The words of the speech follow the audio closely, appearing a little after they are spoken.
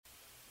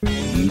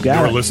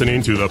got it. You're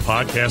listening to the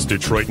Podcast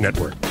Detroit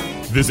Network.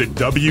 Visit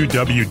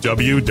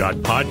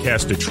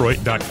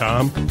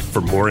www.podcastdetroit.com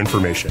for more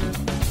information.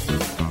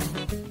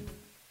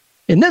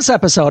 In this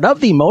episode of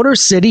the Motor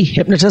City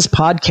Hypnotist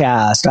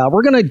podcast,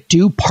 we're going to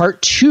do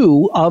part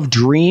 2 of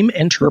dream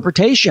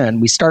interpretation.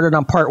 We started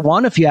on part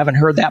 1. If you haven't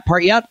heard that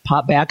part yet,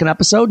 pop back an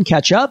episode and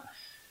catch up.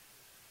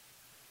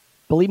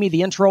 Believe me,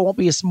 the intro won't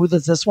be as smooth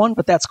as this one,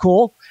 but that's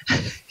cool.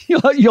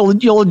 You'll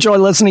enjoy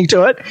listening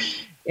to it.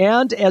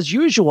 And as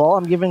usual,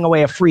 I'm giving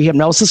away a free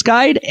hypnosis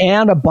guide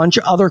and a bunch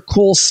of other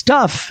cool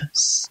stuff.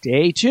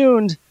 Stay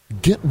tuned.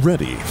 Get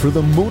ready for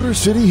the Motor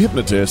City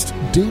Hypnotist,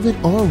 David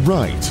R.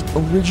 Wright,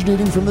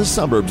 originating from the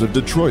suburbs of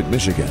Detroit,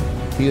 Michigan.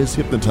 He has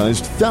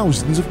hypnotized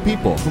thousands of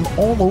people from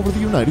all over the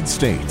United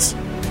States.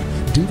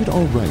 David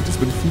R. Wright has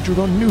been featured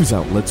on news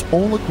outlets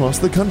all across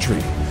the country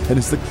and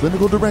is the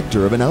clinical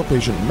director of an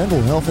outpatient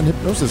mental health and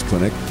hypnosis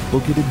clinic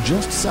located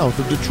just south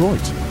of Detroit,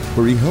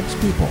 where he helps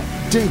people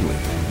daily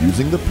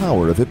using the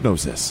power of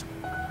hypnosis.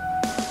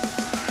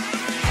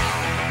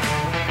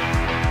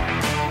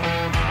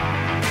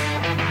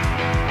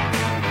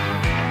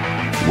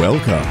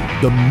 Welcome,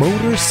 the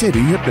Motor City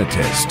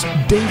Hypnotist,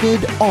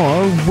 David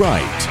R.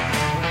 Wright.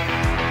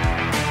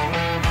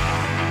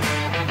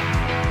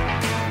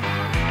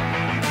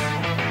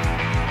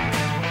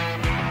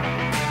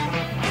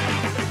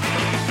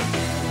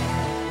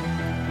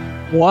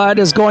 What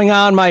is going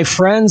on, my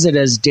friends? It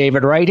is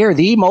David Wright here,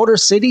 the Motor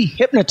City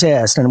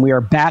Hypnotist, and we are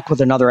back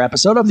with another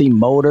episode of the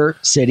Motor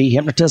City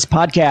Hypnotist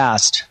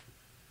podcast.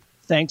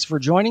 Thanks for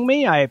joining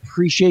me. I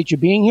appreciate you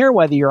being here,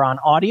 whether you're on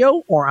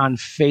audio or on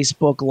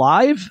Facebook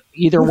Live.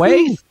 Either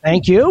way,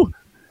 thank you.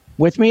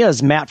 With me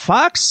is Matt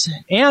Fox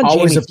and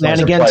Always Jamie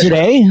Flanagan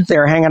today.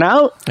 They're hanging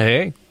out.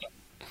 Hey.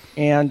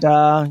 And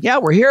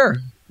we're here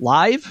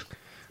live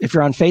if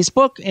you're on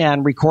Facebook,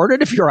 and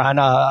recorded if you're on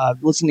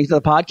listening to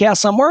the podcast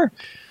somewhere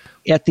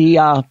at the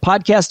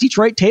Podcast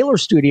Detroit Taylor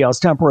Studios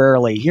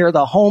temporarily. Here,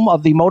 the home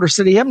of the Motor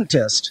City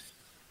Hypnotist.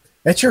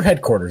 That's your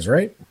headquarters,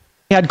 right?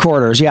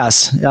 Headquarters,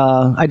 yes.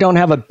 I don't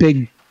have a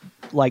big,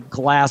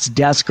 glass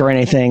desk or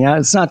anything.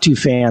 It's not too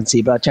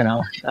fancy, but,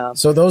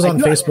 So those on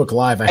Facebook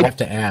Live, I have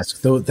to ask,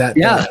 though,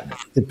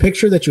 the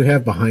picture that you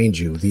have behind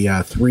you,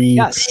 the three...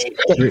 Yes,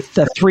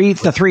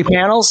 the three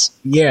panels?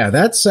 Yeah,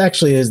 that's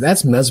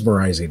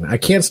mesmerizing. I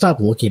can't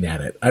stop looking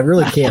at it. I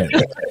really can't.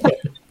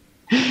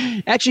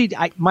 Actually,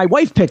 my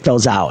wife picked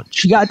those out.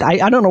 She got,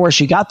 I don't know where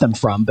she got them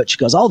from, but she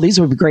goes, "Oh, these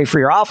would be great for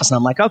your office." And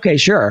I'm like, "Okay,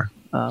 sure."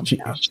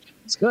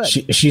 It's good.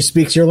 She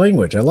speaks your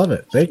language. I love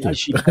it. Thank you.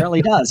 She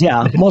apparently does.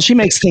 Yeah. Well, she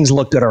makes things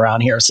look good around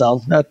here,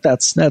 so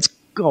that's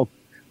cool.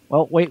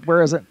 Well, wait,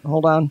 where is it?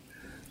 Hold on.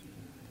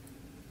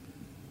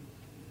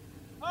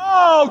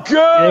 Oh,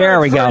 good. There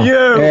we go.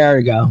 You. There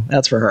we go.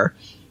 That's for her.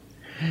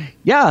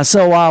 Yeah,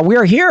 so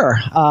we're here.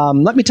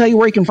 Let me tell you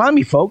where you can find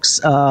me, folks.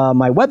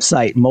 My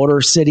website,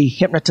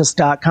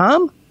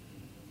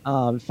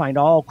 motorcityhypnotist.com. Find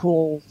all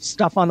cool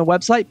stuff on the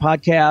website,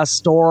 podcast,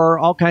 store,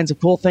 all kinds of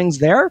cool things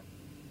there.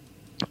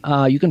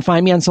 You can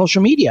find me on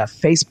social media,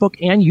 Facebook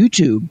and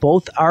YouTube.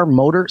 Both are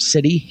Motor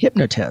City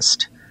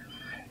Hypnotist.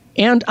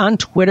 And on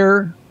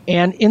Twitter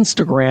and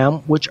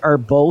Instagram, which are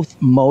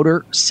both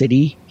Motor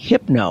City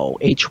Hypno,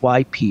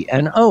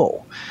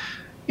 HYPNO.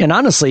 And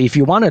honestly, if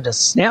you wanted to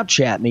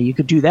Snapchat me, you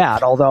could do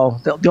that. Although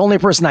the only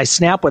person I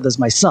snap with is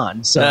my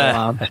son. So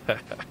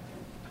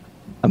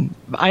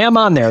I am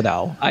on there,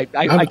 though.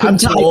 I'm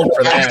too old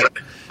for that.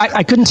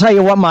 I couldn't tell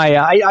you what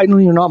I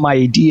don't even know what my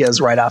ID is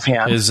right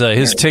offhand.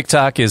 His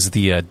TikTok is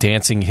the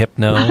dancing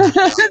hypno.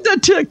 The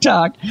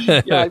TikTok.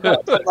 Yeah, I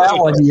haven't done that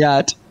one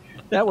yet.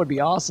 That would be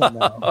awesome,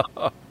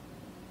 though.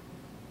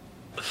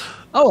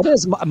 Oh, it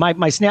is. My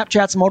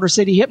Snapchat's Motor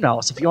City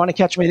Hypno. So if you want to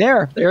catch me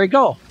there you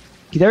go.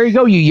 There you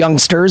go, you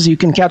youngsters. You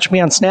can catch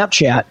me on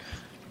Snapchat.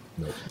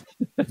 Nope.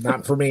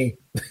 Not for me.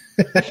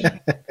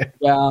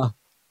 Yeah.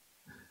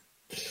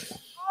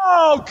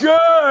 Oh,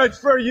 good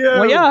for you.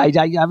 Well, yeah, I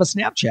have a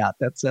Snapchat.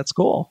 That's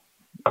cool.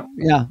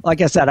 Yeah,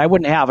 like I said, I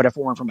wouldn't have it if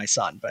it weren't for my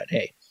son. But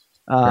hey,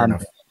 I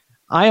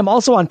am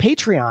also on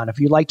Patreon. If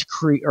you'd like to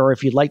create,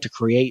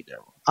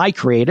 I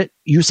create it.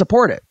 You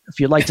support it. If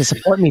you'd like to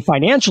support me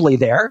financially,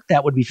 there,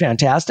 that would be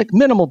fantastic.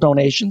 Minimal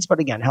donations, but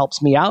again, helps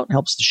me out,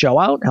 helps the show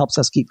out, helps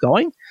us keep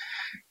going.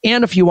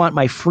 And if you want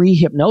my free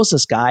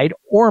hypnosis guide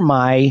or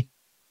my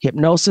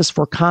Hypnosis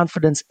for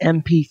Confidence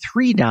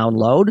MP3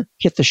 download,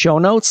 hit the show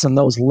notes and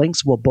those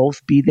links will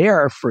both be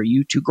there for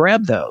you to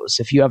grab those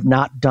if you have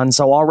not done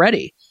so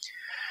already.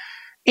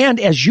 And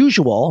as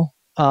usual,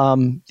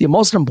 the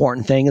most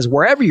important thing is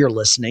wherever you're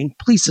listening,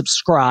 please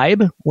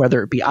subscribe,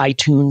 whether it be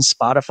iTunes,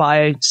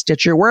 Spotify,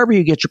 Stitcher, wherever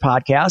you get your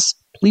podcasts,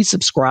 please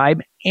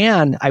subscribe.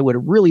 And I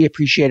would really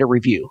appreciate a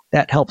review.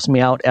 That helps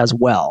me out as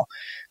well.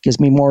 Gives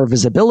me more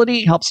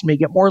visibility, helps me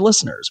get more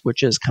listeners,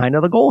 which is kind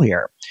of the goal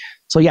here.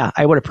 So yeah,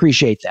 I would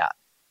appreciate that.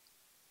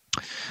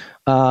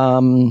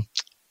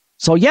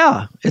 So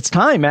yeah, it's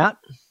time, Matt.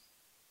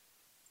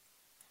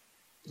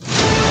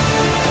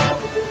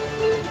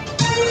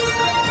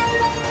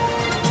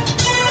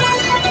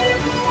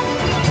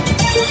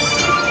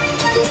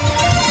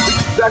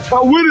 That's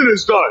how winning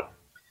is done.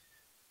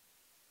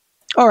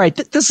 All right.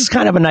 This is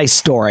kind of a nice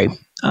story.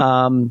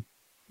 What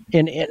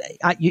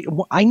I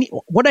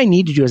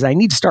need to do is I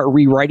need to start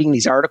rewriting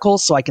these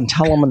articles so I can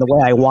tell them in the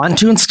way I want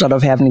to instead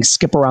of having to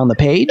skip around the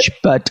page.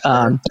 But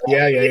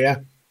yeah.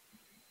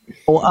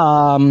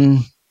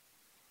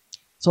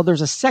 So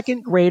there's a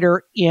second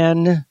grader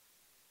in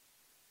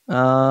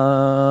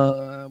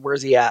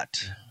where's he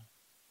at?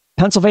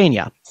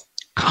 Pennsylvania,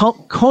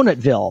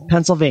 Conneautville,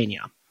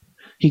 Pennsylvania.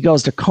 He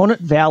goes to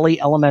Conant Valley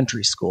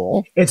Elementary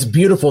School. It's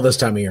beautiful this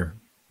time of year.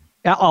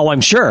 Oh,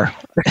 I'm sure.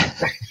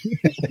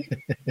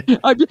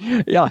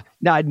 Yeah.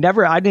 No, I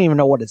didn't even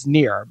know what it's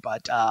near.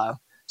 But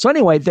so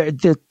anyway,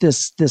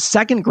 this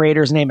second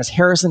grader's name is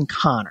Harrison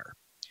Connor.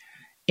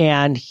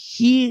 And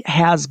he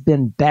has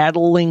been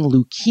battling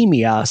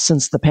leukemia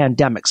since the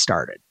pandemic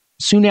started.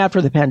 Soon after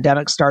the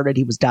pandemic started,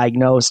 he was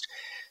diagnosed.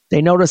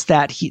 They noticed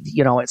that he,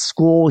 at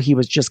school, he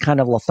was just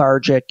kind of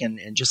lethargic and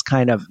just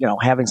kind of,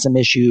 having some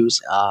issues.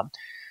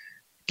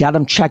 Got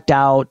him checked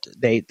out.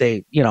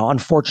 They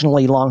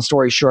unfortunately, long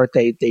story short,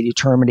 they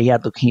determined he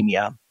had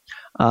leukemia.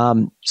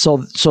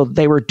 So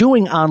they were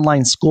doing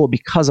online school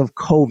because of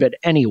COVID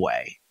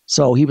anyway.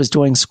 So he was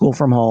doing school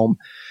from home,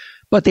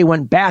 but they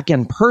went back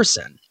in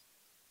person.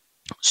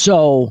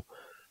 So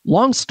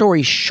long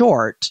story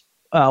short,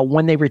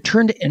 when they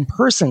returned to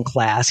in-person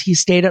class, he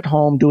stayed at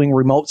home doing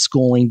remote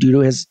schooling due to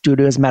his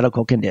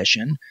medical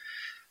condition.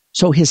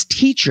 So his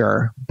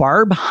teacher,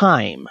 Barb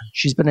Heim,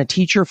 she's been a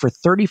teacher for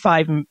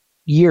 35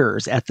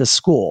 years at the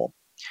school.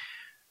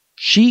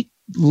 She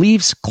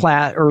leaves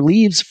class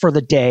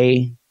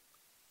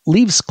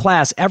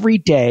every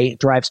day,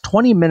 drives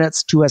 20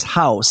 minutes to his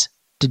house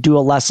to do a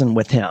lesson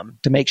with him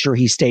to make sure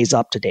he stays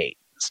up to date,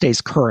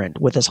 stays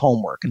current with his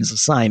homework and his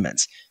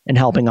assignments and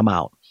helping him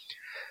out.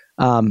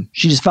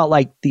 She just felt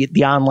like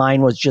the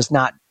online was just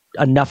not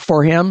enough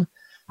for him.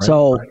 Right,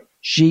 so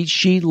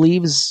she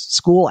leaves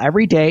school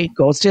every day,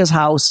 goes to his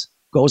house,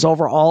 goes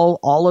over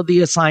all of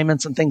the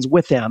assignments and things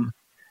with him,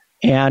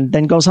 and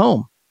then goes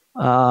home.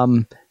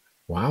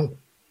 Wow.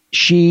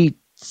 She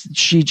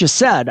just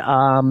said,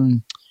 let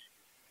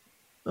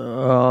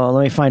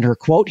me find her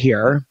quote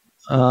here.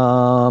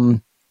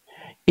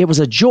 It was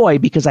a joy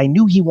because I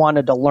knew he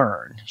wanted to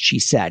learn, she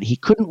said. He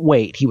couldn't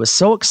wait. He was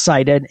so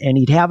excited, and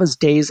he'd have his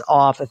days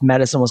off if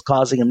medicine was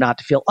causing him not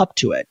to feel up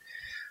to it.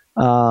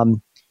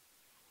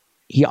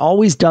 He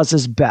always does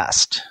his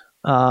best.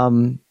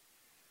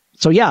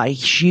 So yeah,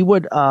 she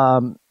would,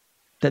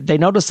 they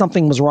noticed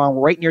something was wrong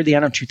right near the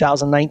end of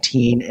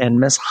 2019, and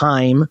Miss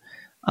Heim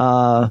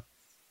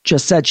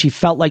just said she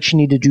felt like she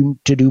needed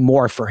to do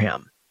more for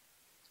him.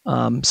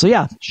 So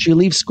yeah, she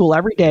leaves school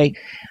every day.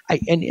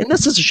 And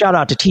this is a shout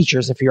out to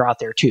teachers if you're out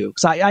there too,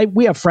 because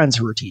we have friends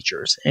who are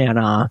teachers, and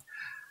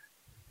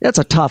that's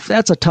a tough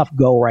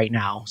go right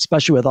now,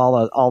 especially with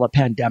all the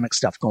pandemic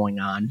stuff going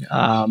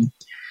on.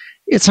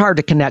 It's hard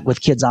to connect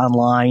with kids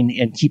online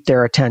and keep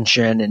their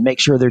attention and make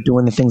sure they're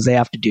doing the things they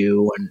have to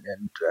do. And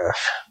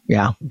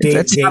yeah,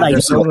 Dave,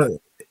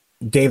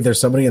 there's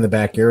somebody in the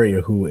back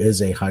area who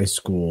is a high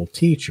school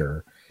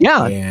teacher.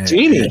 Yeah,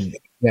 Jamie.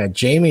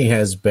 Jamie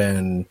has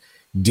been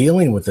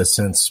dealing with this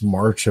since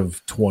March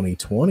of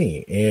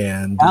 2020,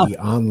 and the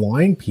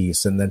online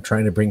piece, and then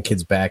trying to bring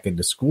kids back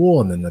into school,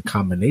 and then the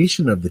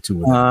combination of the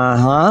two of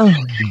them.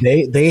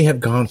 They have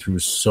gone through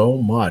so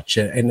much,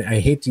 and I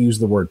hate to use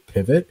the word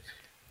pivot,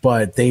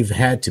 but they've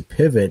had to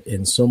pivot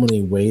in so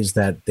many ways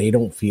that they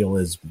don't feel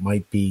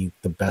might be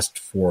the best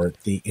for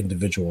the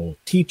individual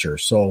teacher.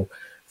 So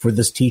for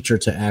this teacher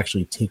to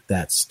actually take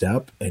that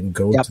step and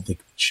go to the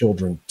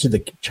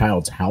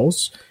child's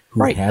house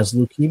who has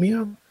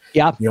leukemia,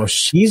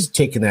 she's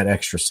taken that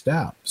extra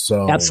step.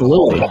 So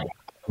absolutely.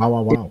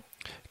 Wow.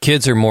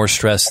 Kids are more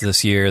stressed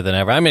this year than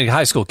ever. I mean,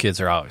 high school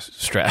kids are always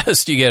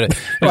stressed.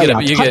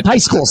 High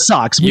school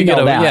sucks. We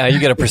know that. Yeah, you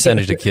get a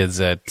percentage of kids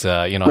that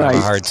have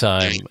a hard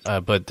time.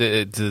 But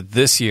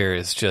this year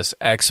is just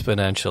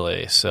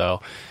exponentially.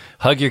 So,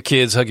 hug your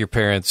kids, hug your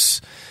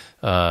parents,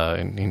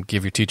 and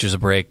give your teachers a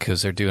break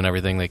because they're doing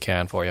everything they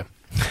can for you.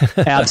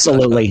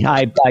 Absolutely,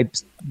 I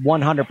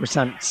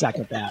 100%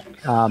 second that.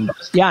 And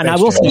I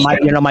will say,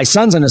 my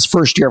son's in his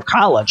first year of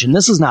college, and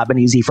this has not been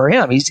easy for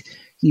him. He's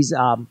he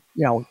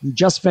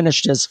just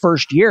finished his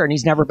first year, and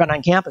he's never been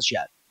on campus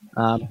yet.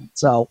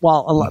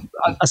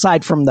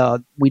 Aside from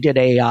we did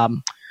a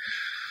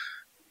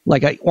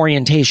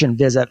orientation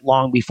visit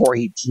long before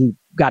he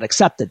got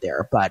accepted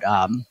there. But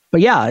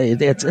yeah,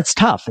 it's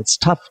tough. It's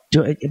tough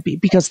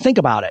because think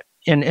about it,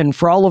 and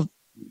for all of,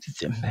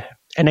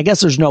 and I guess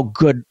there's no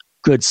good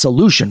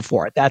solution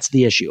for it. That's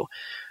the issue.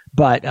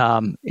 But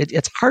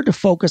it's hard to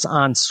focus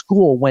on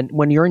school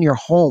when you're in your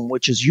home,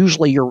 which is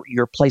usually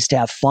your place to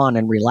have fun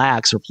and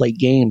relax or play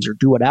games or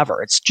do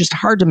whatever. It's just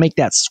hard to make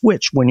that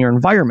switch when your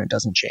environment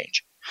doesn't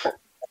change.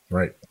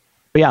 Right.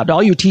 But yeah, to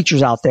all you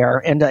teachers out there,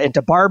 and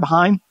to Barb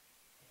Heim,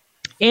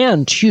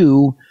 and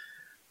to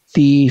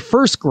the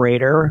first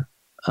grader.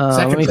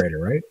 Second grader,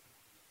 right?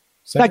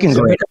 Second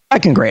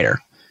grader.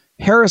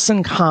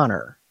 Harrison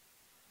Connor.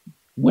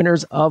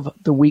 Winners of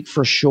the week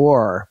for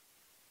sure.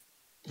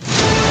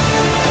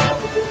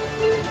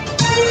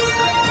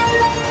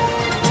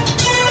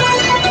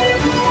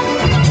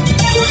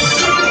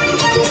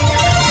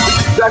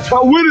 That's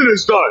how winning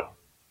is done.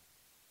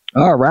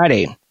 All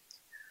righty.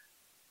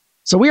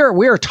 So we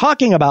are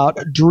talking about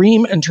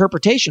dream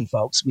interpretation,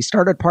 folks. We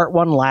started part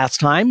 1 last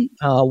time.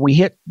 We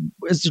hit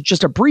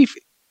just a brief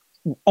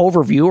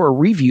overview or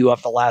review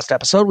of the last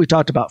episode. We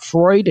talked about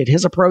Freud and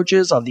his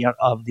approaches of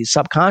the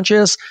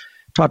subconscious.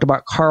 Talked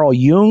about Carl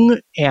Jung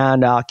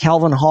and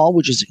Calvin Hall,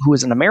 who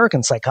is an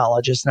American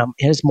psychologist, and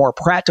his more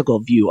practical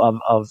view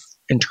of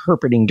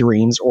interpreting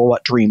dreams or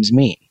what dreams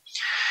mean.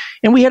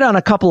 And we hit on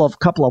a couple of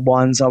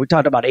ones. We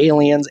talked about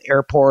aliens,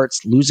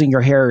 airports, losing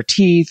your hair or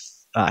teeth,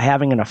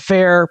 having an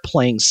affair,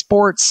 playing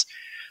sports.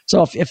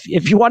 So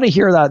if you want to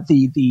hear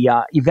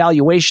the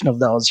evaluation of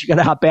those, you got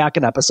to hop back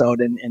an episode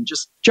and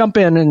just jump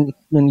in and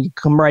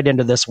come right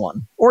into this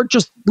one, or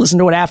just listen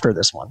to it after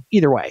this one.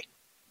 Either way.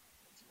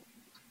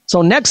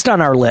 So next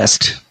on our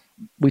list,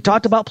 we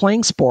talked about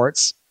playing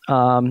sports.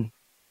 When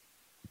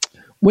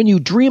you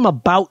dream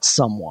about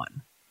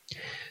someone.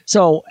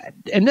 So,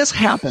 and this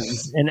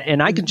happens,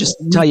 and I can just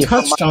tell you. We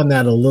touched on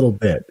that a little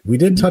bit. We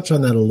did touch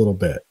on that a little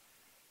bit.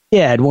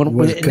 Yeah, that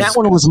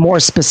one was more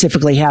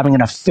specifically having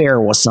an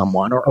affair with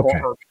someone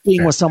or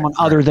being with someone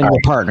other than your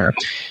partner.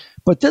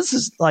 But this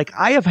is like,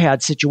 I have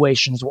had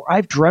situations where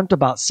I've dreamt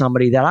about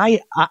somebody that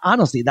I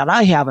honestly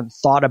haven't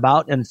thought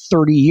about in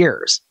 30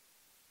 years.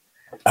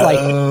 Like,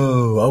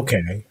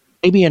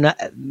 maybe an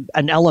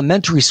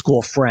elementary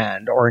school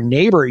friend or a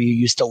neighbor you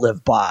used to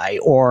live by,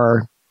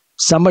 or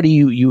somebody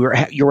you're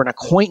an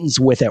acquaintance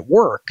with at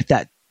work.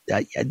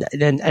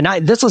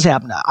 This has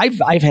happened.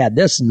 I've had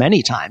this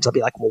many times. I'll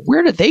be like, well,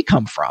 where did they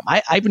come from?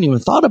 I haven't even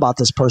thought about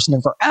this person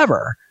in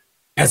forever.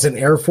 As an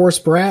Air Force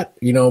brat,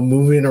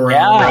 moving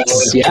around.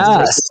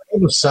 Yes. All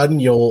of a sudden,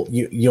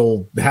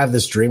 you'll have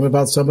this dream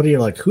about somebody. You're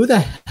like, who the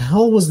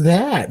hell was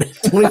that?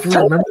 I don't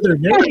even remember their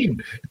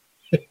name.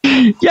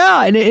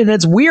 Yeah, and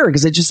it's weird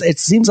because it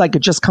seems like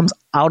it just comes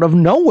out of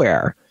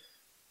nowhere.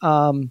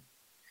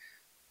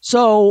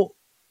 So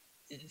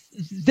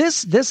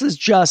this is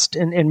just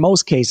in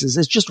most cases,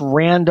 it's just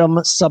random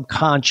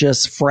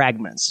subconscious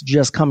fragments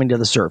just coming to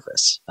the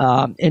surface,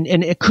 and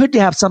it could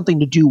have something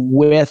to do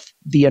with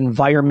the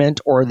environment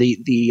or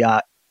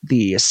the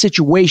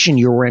situation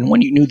you were in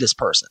when you knew this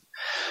person.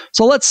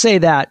 So let's say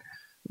that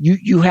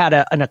you had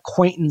an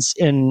acquaintance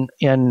in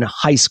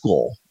high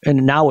school,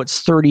 and now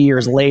it's 30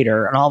 years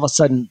later, and all of a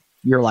sudden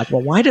you're like,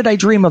 well, why did I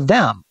dream of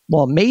them?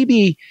 Well,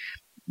 maybe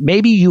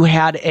you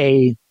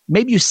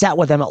sat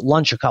with them at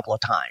lunch a couple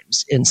of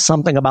times and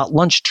something about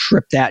lunch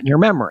tripped that in your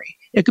memory.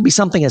 It could be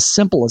something as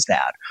simple as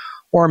that.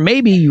 Or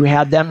maybe you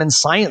had them in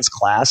science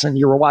class and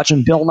you were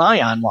watching Bill Nye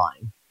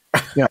online.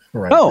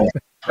 Right. No,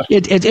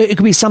 it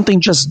could be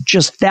something just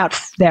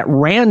that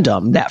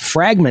random, that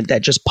fragment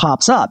that just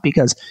pops up,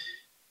 because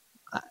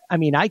I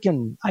mean, I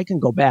can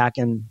go back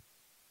and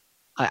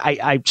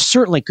I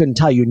certainly couldn't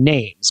tell you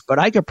names, but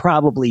I could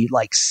probably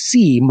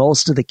see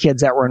most of the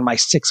kids that were in my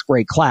 6th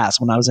grade class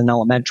when I was in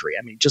elementary.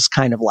 I mean, just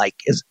kind of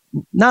is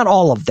not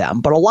all of them,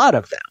 but a lot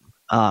of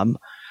them.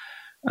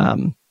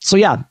 So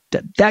yeah,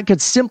 that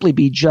could simply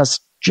be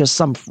just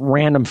some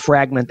random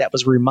fragment that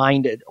was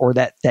reminded, or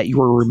that you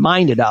were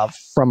reminded of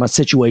from a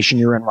situation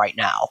you're in right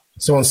now.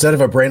 So instead of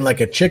a brain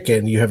like a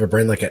chicken, you have a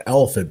brain like an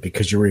elephant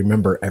because you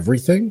remember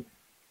everything.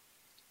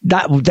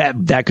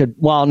 That could,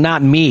 well,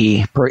 not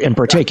me in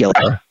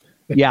particular.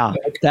 Yeah,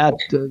 that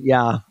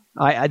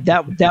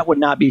would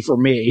not be for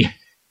me.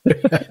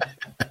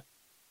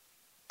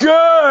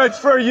 Good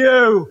for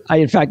you.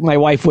 In fact, my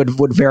wife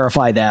would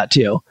verify that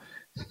too.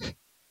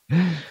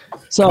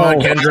 So, come on,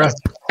 Kendra,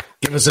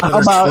 give us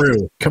another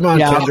true. Come on,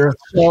 Kendra.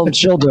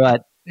 She'll do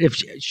it. If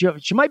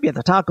she might be at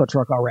the taco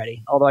truck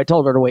already, although I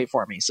told her to wait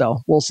for me,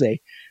 so we'll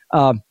see.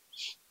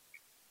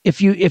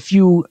 If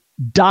you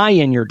die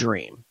in your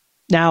dream.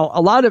 Now,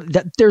 a lot of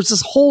that, there's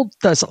this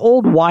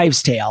old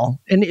wives' tale,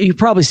 and you've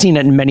probably seen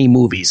it in many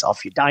movies.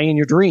 If you die in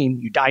your dream,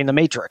 you die in the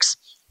Matrix.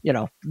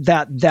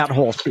 That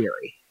whole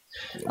theory.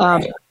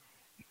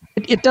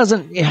 It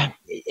doesn't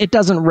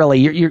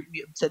really.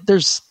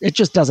 It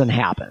just doesn't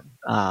happen.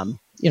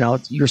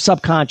 Your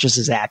subconscious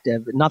is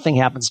active. Nothing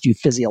happens to you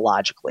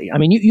physiologically. I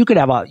mean, you could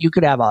have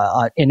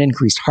an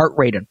increased heart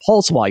rate and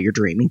pulse while you're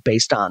dreaming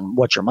based on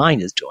what your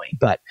mind is doing,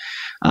 but.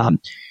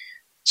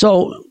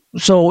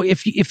 So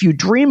if you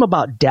dream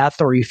about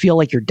death, or you feel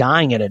like you're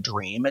dying in a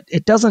dream,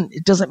 it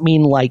doesn't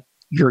mean like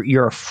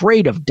you're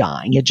afraid of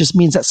dying. It just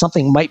means that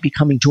something might be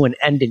coming to an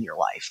end in your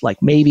life. Like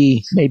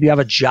maybe you have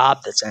a job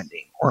that's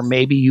ending, or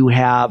maybe you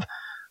have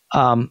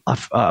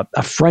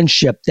a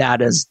friendship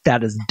that is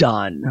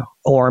done,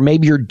 or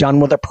maybe you're done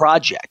with a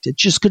project. It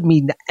just could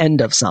mean the end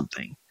of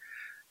something.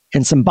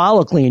 And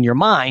symbolically in your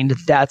mind,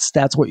 that's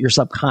what your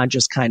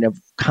subconscious kind of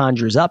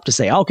conjures up to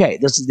say, okay,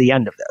 this is the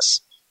end of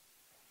this.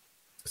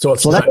 So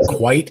it's not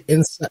quite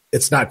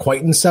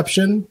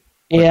Inception.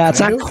 Yeah, it's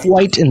not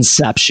quite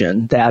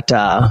Inception. That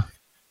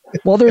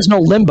well, there's no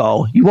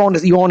limbo. You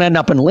won't end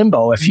up in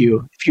limbo if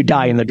you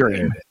die in the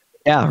dream.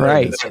 Yeah,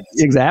 right.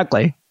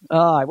 Exactly.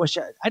 I wish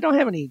I don't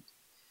have any.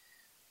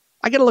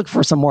 I got to look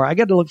for some more. I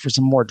got to look for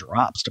some more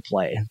drops to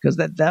play, because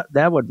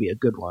that would be a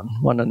good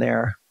one in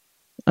there.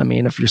 I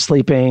mean, if you're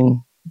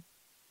sleeping,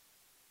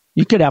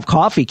 You could have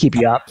coffee keep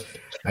you up.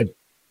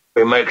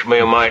 It makes me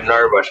a mite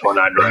nervous when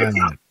I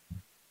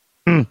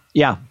drink.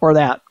 Yeah, or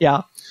that.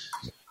 Yeah.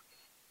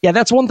 Yeah,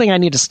 that's one thing I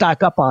need to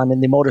stock up on in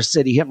the Motor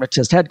City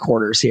Hypnotist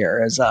headquarters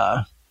here is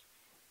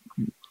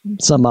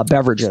some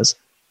beverages.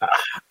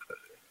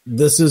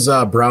 This is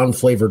brown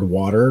flavored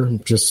water.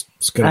 Just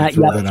going to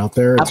throw that out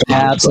there.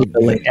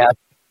 Absolutely. Yeah.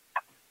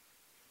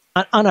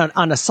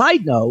 On a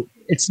side note,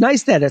 it's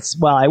nice that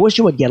I wish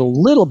it would get a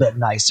little bit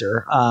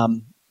nicer.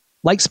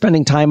 Like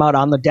spending time out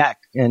on the deck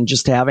and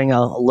just having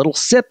a little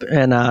sip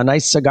and a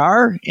nice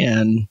cigar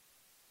and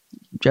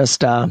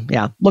just,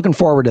 looking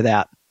forward to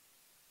that.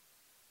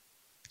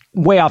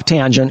 Way off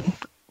tangent.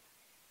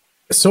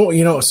 So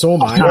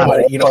am I.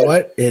 But you know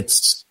what?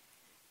 It's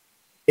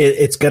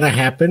going to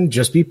happen.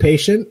 Just be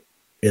patient.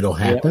 It'll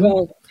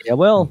happen. It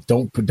will.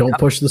 Don't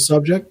push the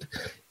subject.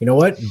 You know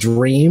what?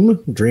 Dream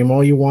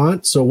all you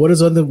want. So what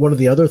is one of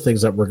the other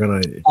things that we're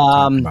going to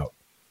talk about?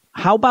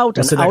 How about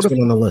What's the next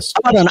one on the list?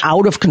 How about an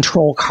out of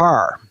control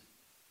car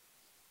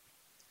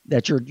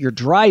that you're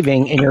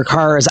driving and your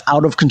car is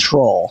out of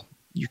control?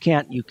 You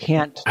can't.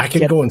 I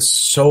can go in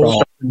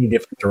so many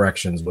different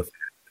directions with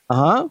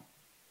that.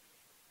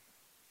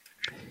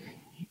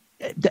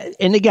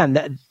 And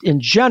again,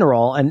 in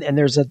general, and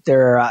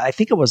I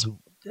think it was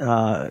one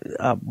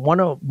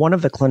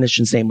of the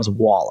clinicians' name was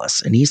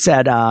Wallace, and he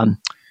said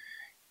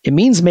it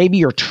means maybe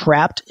you're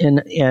trapped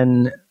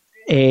in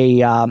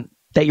a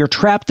that you're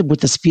trapped with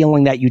this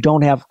feeling that you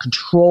don't have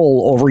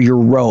control over your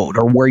road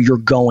or where you're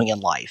going in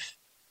life,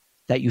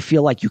 that you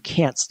feel like you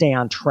can't stay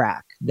on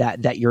track,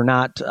 that you're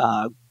not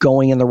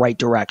going in the right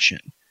direction.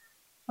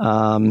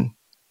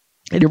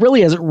 And it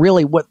really isn't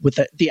really what with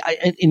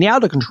in the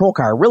out of control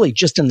car, really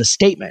just in the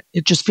statement,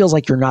 it just feels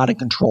like you're not in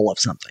control of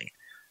something.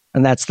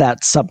 And that's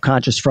that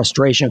subconscious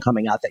frustration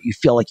coming out that you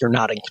feel like you're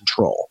not in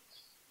control.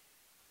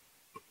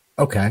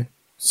 Okay.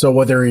 So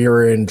whether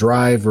you're in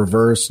drive,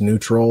 reverse,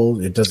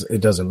 neutral, it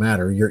doesn't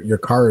matter. Your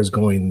car is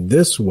going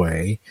this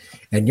way,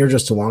 and you're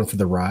just along for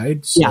the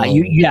ride. So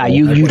you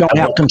don't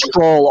have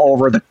control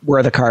over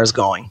where the car is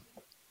going.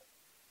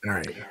 All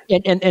right,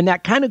 and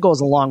that kind of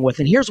goes along with.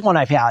 And here's one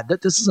I've had.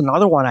 This is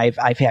another one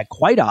I've had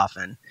quite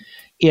often.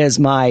 Is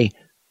my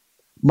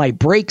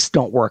brakes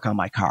don't work on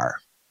my car.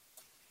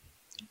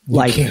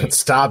 You can't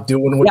stop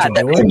doing what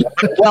you're doing.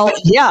 Well,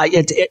 yeah,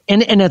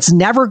 and it's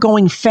never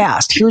going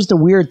fast. Here's the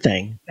weird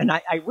thing, and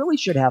I really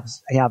should have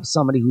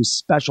somebody who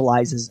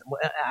specializes.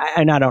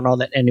 And I don't know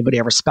that anybody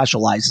ever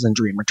specializes in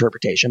dream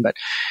interpretation, but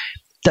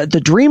the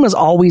dream is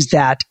always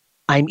that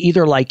I'm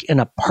either like in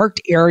a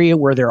parked area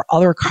where there are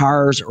other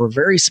cars or a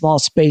very small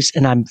space,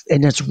 and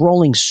it's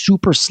rolling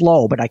super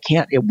slow, but I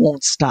can't. It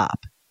won't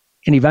stop,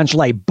 and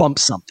eventually I bump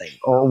something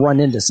or run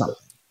into something.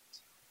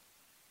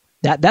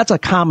 That's a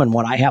common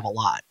one I have a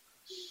lot.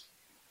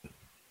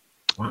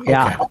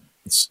 Yeah. Okay.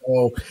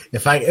 So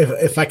if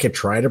I could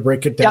try to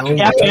break it down,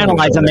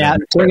 analyze on that.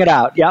 Bring it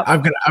out. Yeah.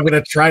 I'm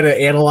gonna try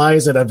to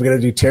analyze it. I'm gonna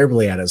do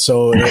terribly at it.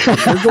 So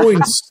if you're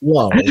going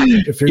slow,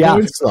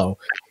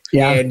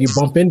 and you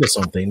bump into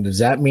something, does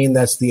that mean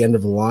that's the end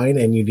of the line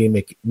and you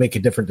need to make a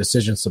different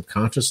decision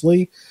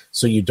subconsciously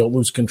so you don't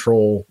lose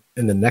control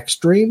in the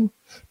next dream?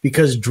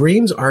 Because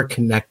dreams are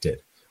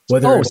connected.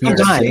 Whether it's the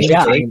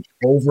same dream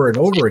over and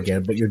over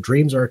again, but your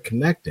dreams are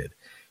connected.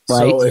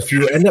 Right. So if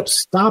you end up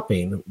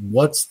stopping,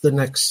 what's the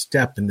next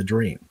step in the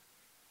dream?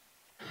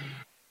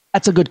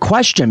 That's a good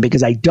question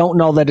because I don't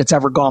know that it's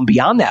ever gone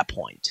beyond that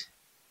point.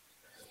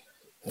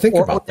 Think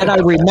about that. That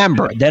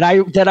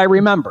I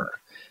remember.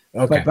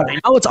 Okay. But I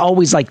know it's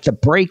always like the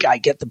brake. I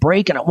get the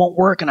brake and it won't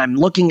work, and I'm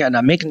looking and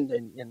I'm making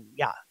and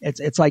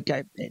it's like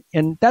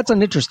and that's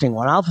an interesting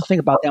one. I'll have to think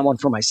about that one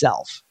for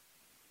myself.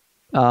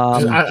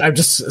 I'm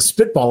just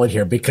spitballing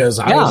here because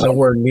I was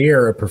nowhere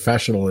near a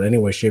professional in any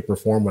way, shape, or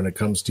form when it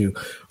comes to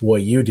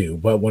what you do.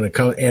 But when it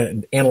comes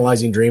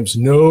analyzing dreams,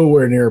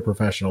 nowhere near a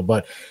professional.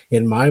 But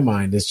in my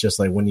mind, it's just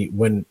like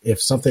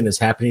if something is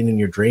happening in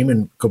your dream,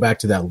 and go back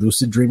to that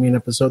lucid dreaming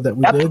episode that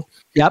we did.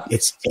 Yep,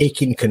 it's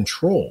taking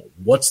control.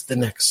 What's the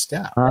next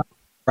step?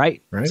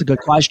 Right. That's a good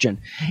question.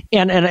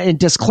 And a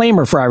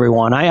disclaimer for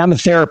everyone: I am a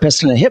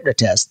therapist and a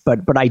hypnotist, but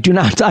I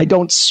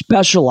don't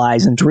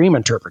specialize in dream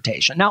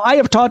interpretation. Now, I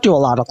have talked to a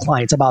lot of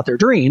clients about their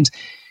dreams,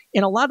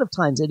 and a lot of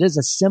times it is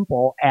as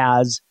simple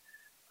as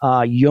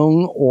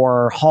Jung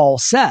or Hall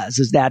says,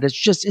 is that it's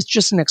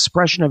just an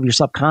expression of your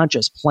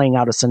subconscious playing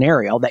out a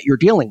scenario that you're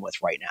dealing with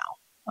right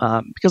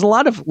now. Because a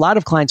lot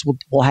of clients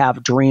will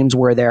have dreams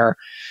where they're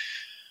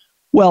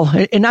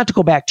and not to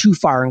go back too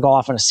far and go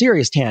off on a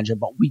serious tangent,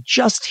 but we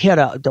just did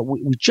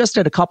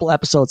a couple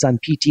episodes on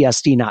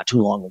PTSD not too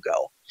long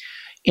ago.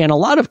 And a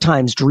lot of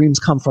times dreams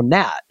come from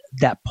that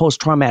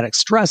post-traumatic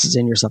stress is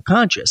in your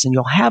subconscious, and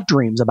you'll have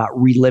dreams about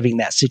reliving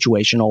that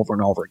situation over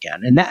and over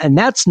again. And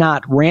that's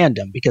not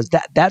random because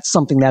that's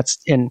something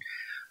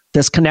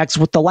this connects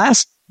with the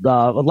last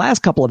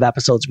couple of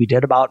episodes we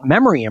did about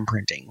memory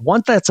imprinting.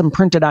 Once that's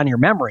imprinted on your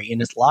memory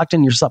and it's locked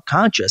in your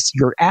subconscious,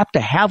 you're apt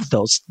to have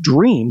those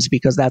dreams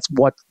because that's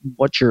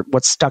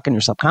what's stuck in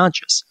your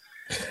subconscious.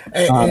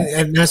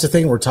 And that's the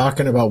thing, we're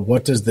talking about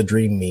what does the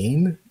dream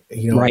mean?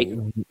 right.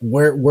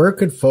 Where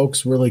could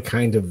folks really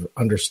kind of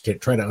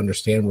try to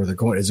understand where they're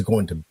going? Is it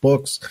going to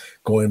books,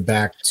 going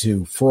back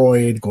to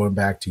Freud, going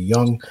back to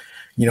Jung?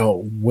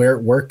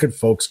 Where could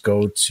folks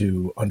go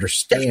to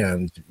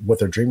understand what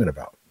they're dreaming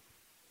about?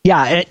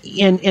 Yeah,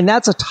 and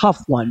that's a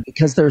tough one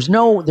because there's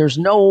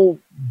no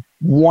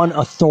one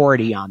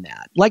authority on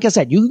that. Like I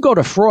said, you can go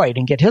to Freud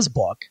and get his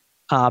book,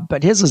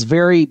 but his is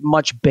very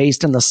much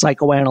based in the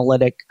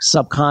psychoanalytic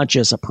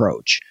subconscious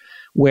approach,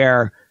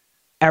 where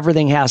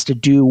everything has to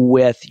do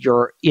with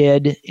your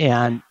id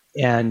and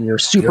your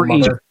super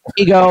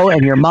ego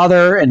and your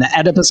mother and the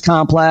Oedipus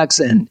complex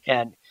and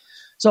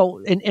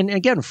so and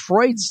again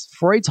Freud's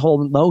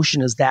whole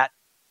notion is that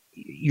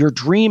your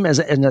dream is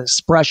an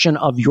expression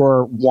of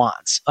your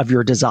wants, of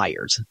your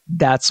desires.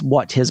 That's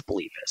what his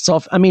belief is.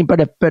 So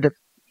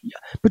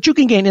but you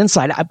can gain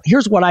insight.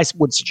 Here's what I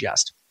would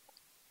suggest.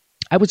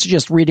 I would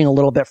suggest reading a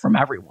little bit from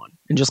everyone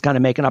and just kind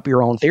of making up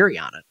your own theory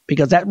on it,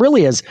 because that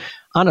really is,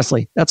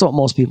 honestly, that's what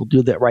most people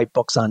do that write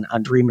books on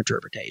dream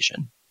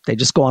interpretation. They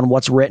just go on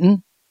what's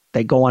written,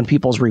 they go on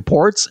people's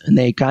reports, and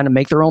they kind of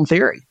make their own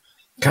theory.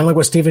 Kind of like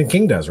what Stephen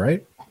King does,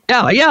 right?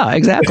 Yeah,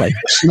 exactly.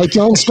 Make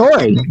your own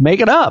story.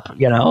 Make it up, I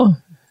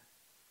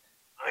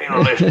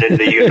ain't listening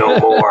to you no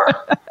more.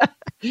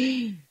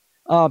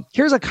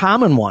 Here's a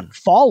common one,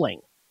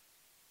 falling.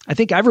 I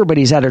think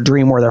everybody's had a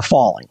dream where they're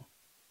falling.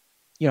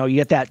 You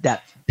get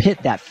that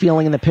pit, that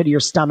feeling in the pit of your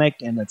stomach,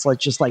 and it's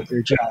just like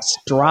you're just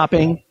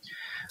dropping.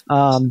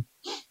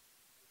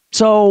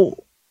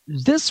 So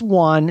this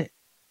one,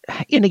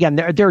 and again,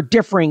 there are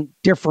differing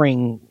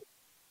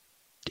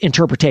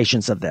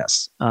interpretations of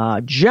this.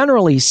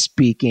 Generally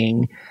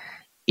speaking,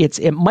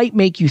 it might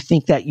make you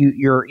think that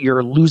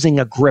you're losing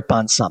a grip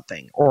on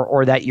something,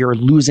 or that you're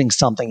losing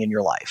something in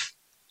your life,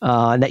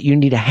 and that you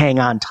need to hang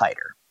on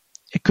tighter.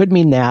 It could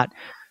mean that.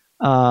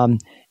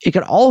 It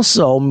could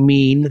also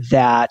mean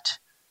that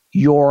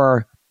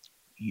you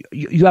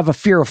have a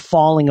fear of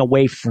falling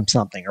away from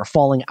something or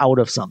falling out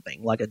of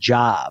something, like a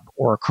job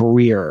or a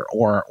career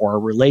or a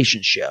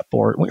relationship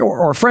or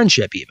a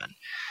friendship even.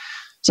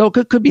 So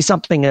it could be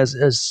something as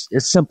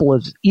simple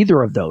as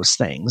either of those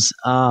things.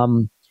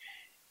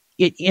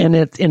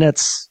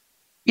 It's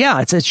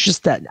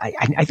just that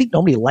I think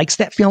nobody likes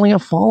that feeling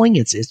of falling.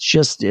 It's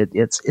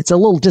a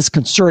little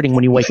disconcerting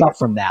when you wake up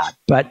from that.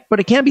 But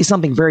it can be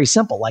something very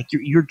simple, like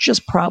you're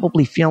just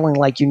probably feeling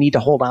like you need to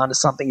hold on to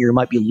something, or you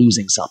might be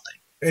losing something.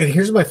 And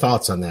here's my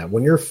thoughts on that.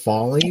 When you're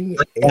falling,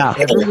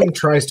 everyone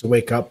tries to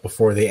wake up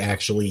before they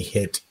actually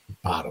hit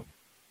bottom.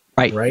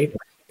 Right?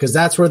 Because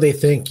that's where they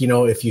think,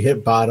 if you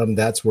hit bottom,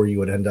 that's where you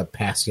would end up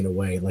passing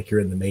away, like you're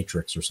in the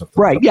Matrix or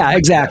something. Right. Yeah,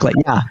 exactly.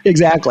 Yeah,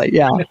 exactly.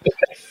 Yeah.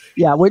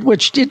 Yeah,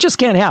 which it just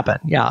can't happen.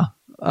 Yeah.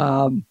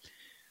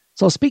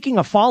 So speaking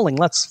of falling,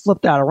 let's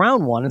flip that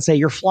around one and say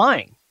you're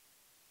flying.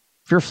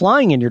 If you're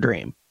flying in your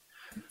dream.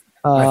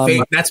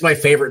 That's my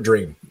favorite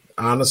dream,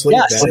 honestly.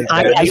 Yes,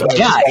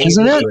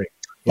 isn't it?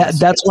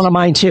 Yes. That's one of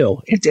mine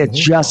too. It's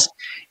just,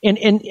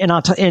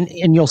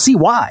 and you'll see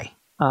why.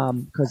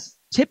 Because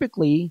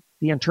typically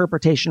the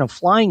interpretation of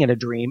flying in a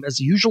dream is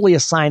usually a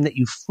sign that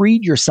you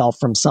freed yourself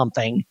from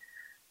something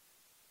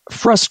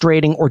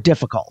frustrating or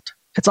difficult.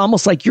 It's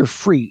almost like you're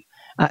free.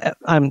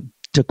 I'm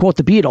to quote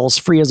the Beatles,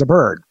 free as a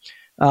bird.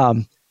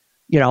 When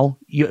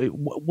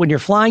you're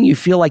flying, you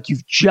feel like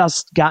you've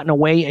just gotten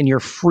away and you're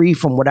free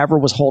from whatever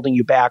was holding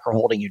you back or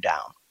holding you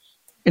down.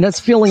 And that's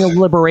feeling of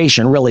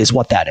liberation, really, is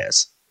what that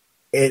is.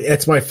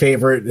 It's my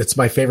favorite. It's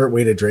my favorite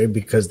way to dream,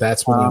 because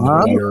that's when you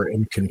know you're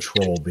in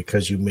control,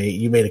 because you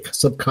made a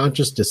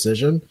subconscious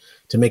decision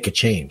to make a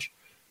change,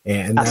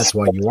 and that's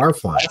why you are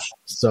flying.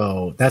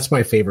 So that's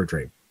my favorite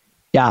dream.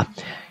 Yeah.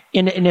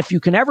 And if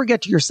you can ever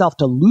get to yourself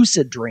to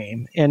lucid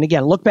dream, and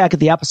again, look back at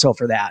the episode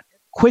for that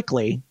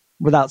quickly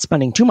without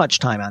spending too much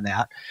time on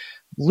that.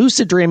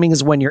 Lucid dreaming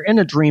is when you're in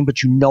a dream,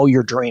 but you know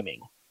you're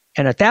dreaming.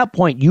 And at that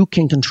point, you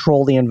can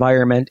control the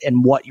environment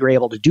and what you're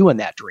able to do in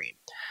that dream.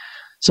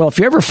 So if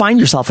you ever find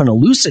yourself in a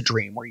lucid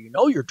dream where you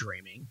know you're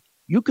dreaming,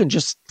 you can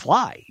just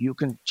fly. You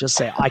can just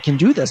say, I can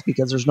do this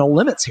because there's no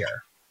limits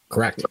here.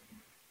 Correct.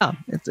 Yeah,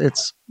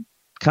 it's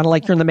kind of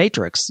like you're in the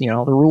Matrix.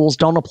 The rules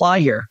don't apply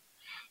here.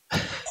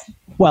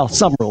 Well,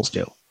 some rules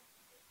do.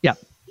 Yeah.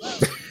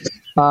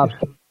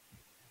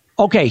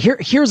 Okay.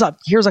 Here's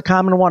a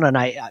common one, and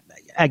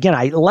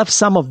I left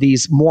some of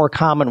these more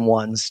common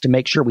ones to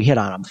make sure we hit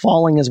on them.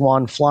 Falling is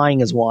one.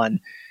 Flying is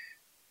one.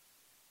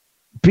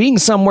 Being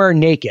somewhere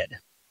naked.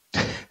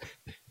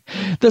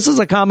 This is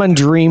a common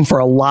dream for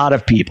a lot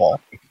of people.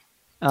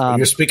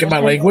 You're speaking my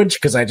language,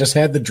 because I just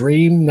had the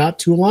dream not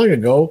too long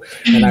ago,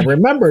 and I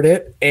remembered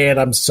it, and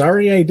I'm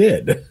sorry I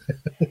did.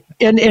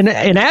 and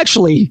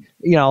actually,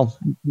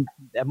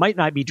 it might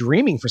not be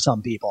dreaming for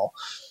some people.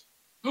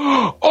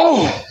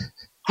 Oh,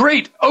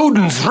 great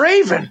Odin's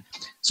raven.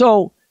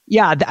 So,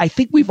 yeah, I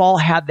think we've all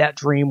had that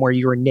dream where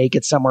you were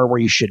naked somewhere where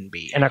you shouldn't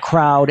be, in a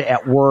crowd,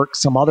 at work,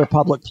 some other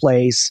public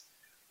place,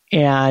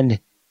 and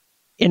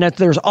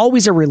there's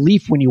always a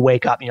relief when you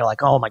wake up and you're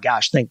like, oh my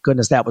gosh, thank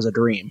goodness that was a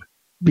dream.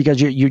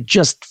 because you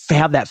just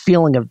have that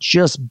feeling of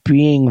just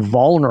being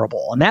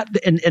vulnerable.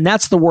 And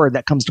that's the word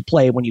that comes to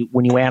play when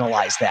you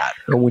analyze that,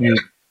 or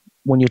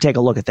when you take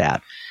a look at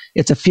that.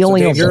 It's a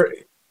feeling of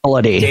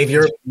vulnerability. Dave,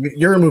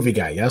 you're a movie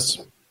guy, yes?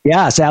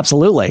 Yes,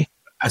 absolutely.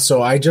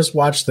 So I just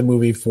watched the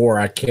movie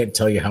I can't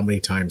tell you how many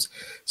times.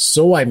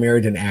 So I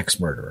Married an Axe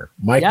Murderer.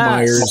 Mike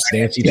Myers,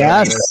 Nancy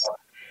Travis.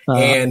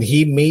 And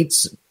he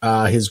meets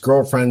his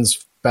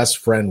girlfriend's best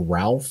friend,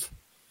 Ralph,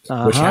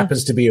 which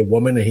happens to be a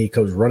woman, and he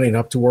goes running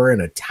up to her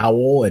in a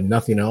towel and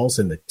nothing else,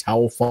 and the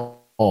towel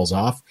falls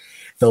off.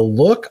 The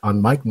look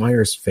on Mike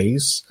Myers'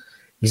 face,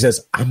 he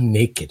says, "I'm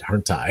naked,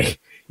 aren't I?"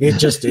 It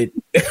just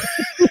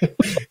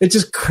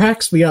just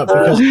cracks me up,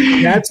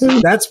 because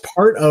that's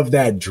part of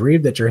that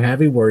dream that you're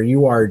having, where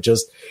you are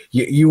just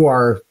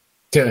you're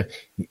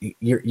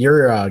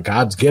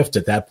God's gift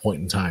at that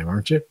point in time,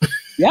 aren't you?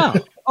 Yeah.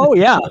 Oh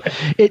yeah.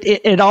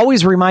 It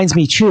always reminds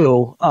me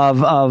too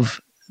of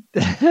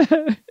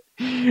the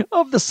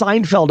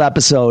Seinfeld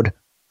episode.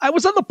 I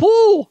was in the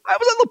pool.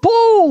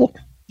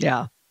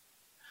 Yeah.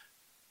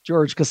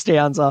 George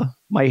Costanza,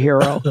 my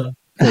hero.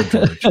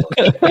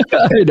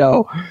 I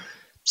know.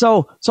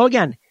 So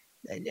again,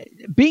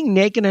 being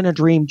naked in a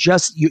dream,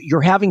 just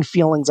you're having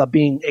feelings of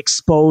being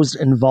exposed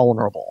and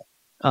vulnerable.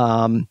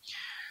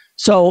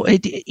 So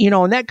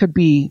and that could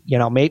be,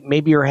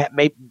 maybe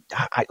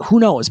who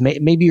knows?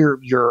 Maybe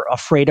you're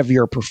afraid of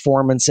your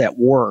performance at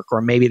work,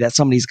 or maybe that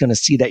somebody's going to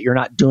see that you're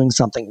not doing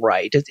something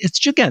right.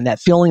 It's again, that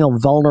feeling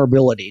of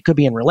vulnerability. It could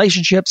be in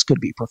relationships,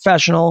 could be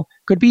professional,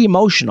 could be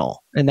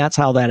emotional. And that's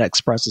how that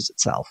expresses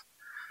itself.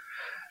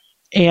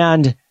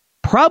 And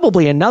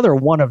probably another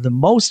one of the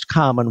most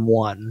common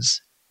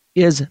ones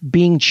is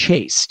being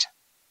chased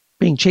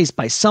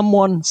by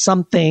someone,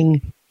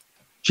 something,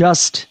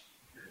 just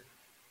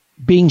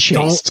being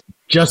chased.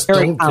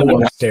 Don't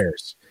go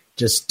upstairs.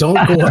 Just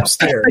don't go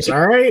upstairs.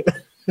 All right.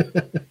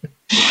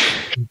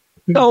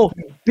 So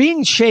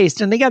being chased,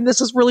 and again,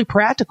 this is really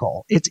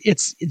practical.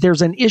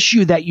 There's an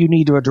issue that you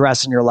need to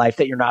address in your life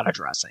that you're not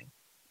addressing.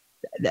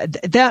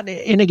 That,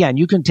 and again,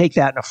 you can take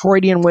that in a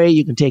Freudian way.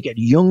 You can take it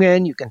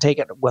Jungian. You can take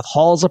it with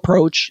Hall's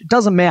approach. It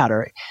doesn't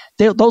matter.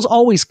 Those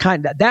always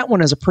that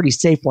one is a pretty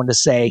safe one to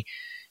say.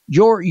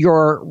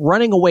 You're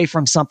running away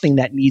from something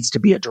that needs to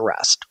be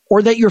addressed,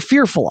 or that you're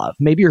fearful of.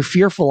 Maybe you're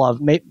fearful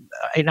of,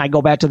 and I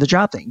go back to the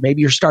job thing.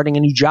 Maybe you're starting a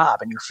new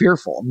job and you're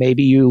fearful.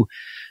 Maybe you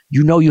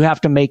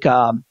have to make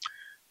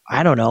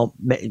I don't know,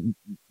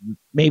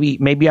 maybe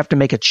you have to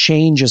make a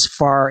change as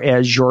far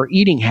as your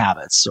eating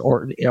habits,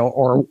 or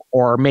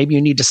maybe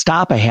you need to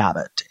stop a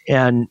habit,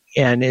 and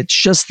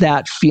it's just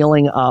that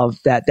feeling of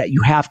that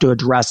you have to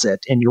address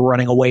it, and you're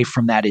running away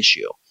from that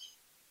issue.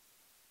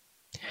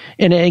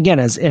 And again,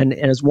 as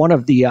one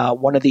of the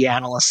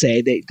analysts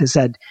say, they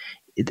said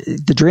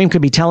the dream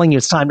could be telling you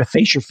it's time to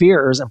face your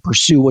fears and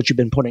pursue what you've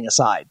been putting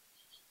aside.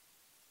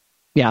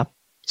 Yeah,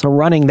 so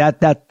running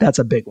that's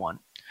a big one.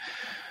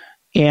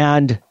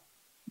 And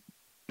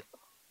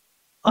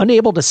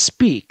unable to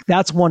speak,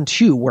 that's one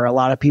too, where a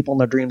lot of people in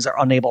their dreams are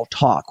unable to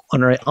talk,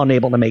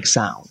 unable to make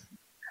sound.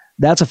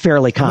 That's a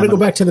fairly common. I'm going to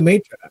go back to the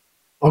Matrix.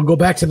 I'll go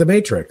back to the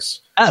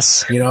Matrix.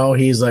 Yes.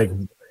 He's like,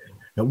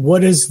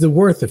 what is the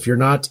worth if you're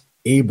not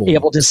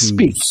able to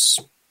speak?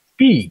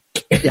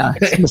 Yeah,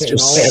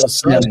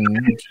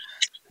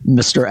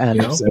 Mr.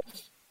 N.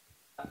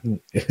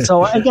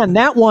 So again,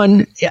 that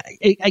one,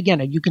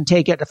 again, you can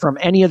take it from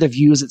any of the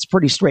views. It's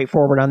pretty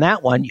straightforward on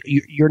that one.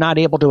 You're not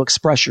able to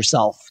express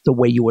yourself the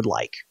way you would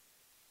like.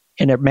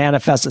 And it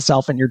manifests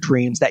itself in your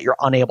dreams that you're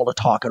unable to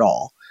talk at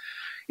all.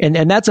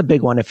 And that's a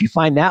big one. If you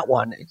find that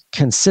one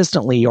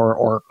consistently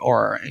or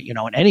in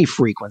any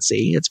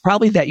frequency, it's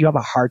probably that you have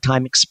a hard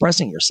time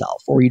expressing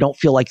yourself, or you don't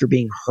feel like you're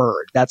being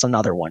heard. That's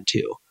another one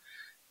too.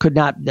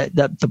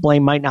 The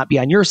blame might not be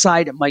on your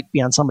side. It might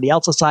be on somebody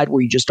else's side,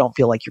 where you just don't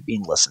feel like you're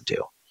being listened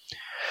to.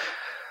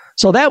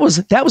 So that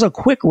was a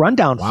quick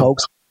rundown,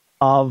 folks,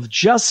 of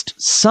just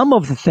some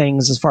of the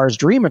things as far as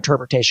dream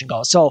interpretation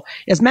goes. So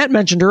as Matt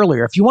mentioned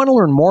earlier, if you want to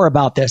learn more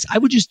about this, I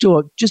would just do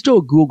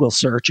a Google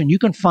search, and you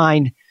can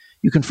find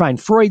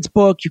Freud's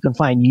book, you can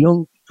find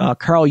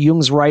Carl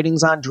Jung's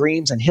writings on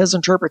dreams and his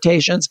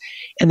interpretations,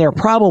 and there are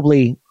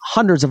probably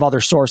hundreds of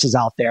other sources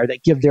out there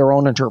that give their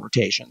own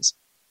interpretations.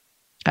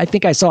 I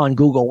think I saw on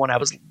Google when I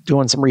was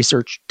doing some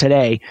research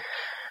today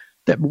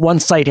that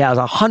one site has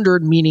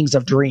 100 meanings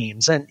of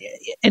dreams. And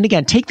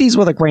again, take these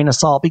with a grain of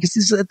salt, because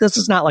this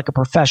is not like a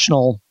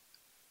professional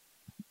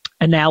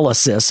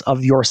analysis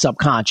of your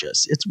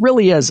subconscious. It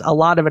really is. A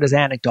lot of it is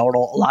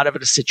anecdotal. A lot of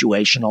it is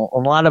situational.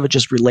 And a lot of it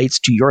just relates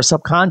to your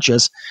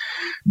subconscious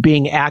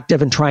being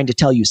active and trying to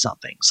tell you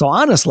something. So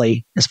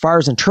honestly, as far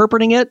as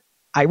interpreting it,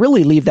 I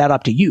really leave that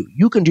up to you.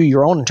 You can do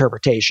your own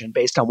interpretation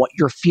based on what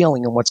you're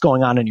feeling and what's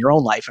going on in your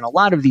own life. And a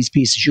lot of these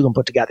pieces you can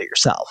put together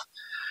yourself.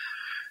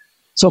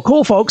 So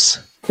cool, folks.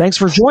 Thanks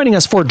for joining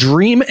us for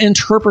Dream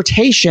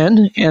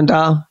Interpretation. And,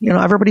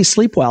 everybody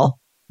sleep well.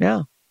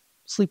 Yeah.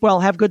 Sleep well.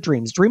 Have good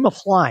dreams. Dream of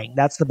flying.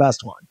 That's the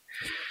best one.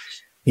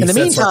 In the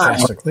meantime,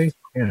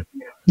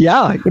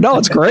 Yeah, no,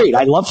 it's great.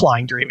 I love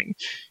flying dreaming.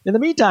 In the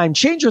meantime,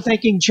 change your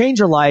thinking, change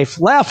your life,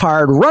 laugh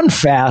hard, run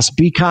fast,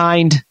 be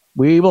kind.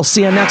 We will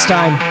see you next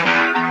time.